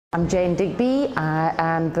I'm Jane Digby. I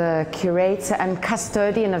am the curator and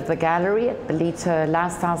custodian of the gallery at Bellito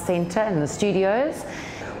Lifestyle Centre in the studios.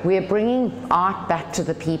 We're bringing art back to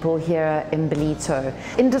the people here in Bellito.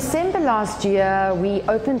 In December last year, we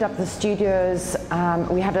opened up the studios.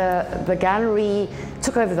 The gallery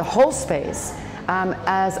took over the whole space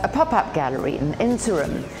as a pop-up gallery, an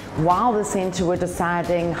interim, while the centre were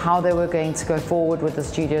deciding how they were going to go forward with the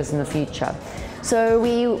studios in the future. So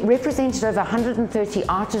we represented over 130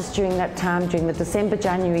 artists during that time, during the December,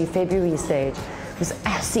 January, February stage. It was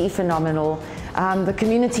absolutely phenomenal. The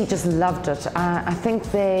community just loved it. I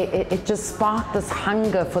think it just sparked this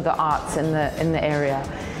hunger for the arts in the area.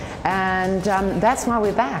 And that's why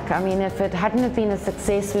we're back. I mean, if it hadn't have been a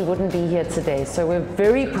success, we wouldn't be here today. So we're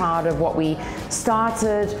very proud of what we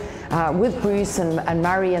started with Bruce and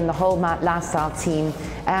Murray and the whole lifestyle team,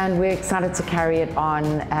 and we're excited to carry it on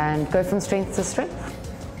and go from strength to strength.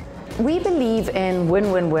 We believe in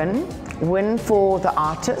win-win-win. Win for the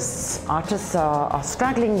artists. Artists are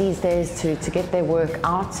struggling these days to get their work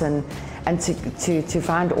out and to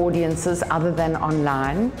find audiences other than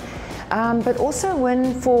online. But also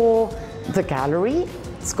win for the gallery.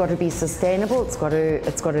 It's got to be sustainable, it's got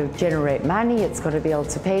to generate money, it's got to be able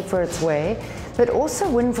to pay for its way, but also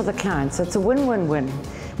win for the client. So it's a win-win-win.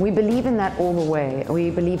 We believe in that all the way.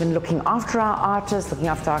 We believe in looking after our artists, looking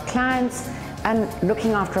after our clients, and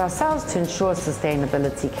looking after ourselves to ensure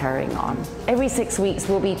sustainability carrying on. Every 6 weeks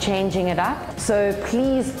we'll be changing it up, so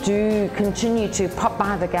please do continue to pop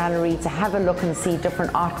by the gallery to have a look and see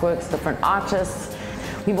different artworks, different artists.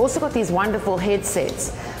 We've also got these wonderful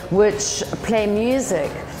headsets which play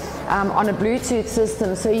music on a Bluetooth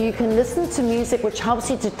system, so you can listen to music which helps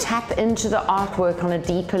you to tap into the artwork on a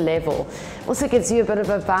deeper level. Also gives you a bit of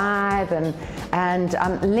a vibe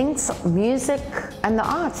and links music and the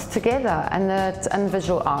arts together, and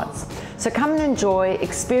visual arts. So come and enjoy,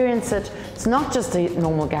 experience it. It's not just a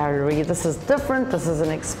normal gallery. This is different. This is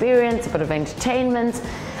an experience, a bit of entertainment,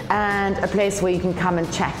 and a place where you can come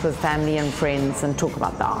and chat with family and friends and talk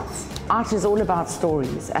about the arts. Art is all about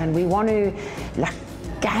stories, and we want to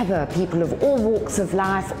gather people of all walks of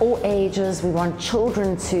life, all ages. We want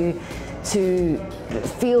children to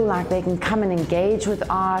feel like they can come and engage with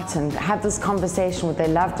art and have this conversation with their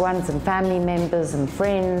loved ones and family members and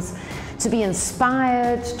friends, to be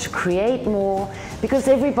inspired, to create more, because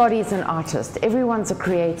everybody's an artist, everyone's a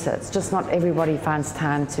creator, it's just not everybody finds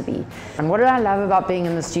time to be. And what do I love about being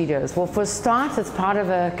in the studios? Well, for a start, it's part of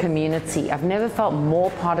a community. I've never felt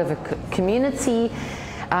more part of a community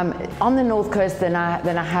on the North Coast than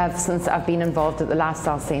I have since I've been involved at the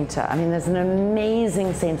Lifestyle Centre. I mean, there's an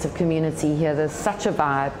amazing sense of community here. There's such a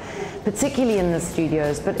vibe, particularly in the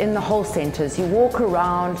studios, but in the whole centres. You walk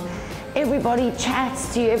around, everybody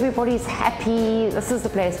chats to you, everybody's happy. This is the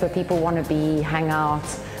place where people want to be, hang out,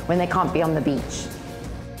 when they can't be on the beach.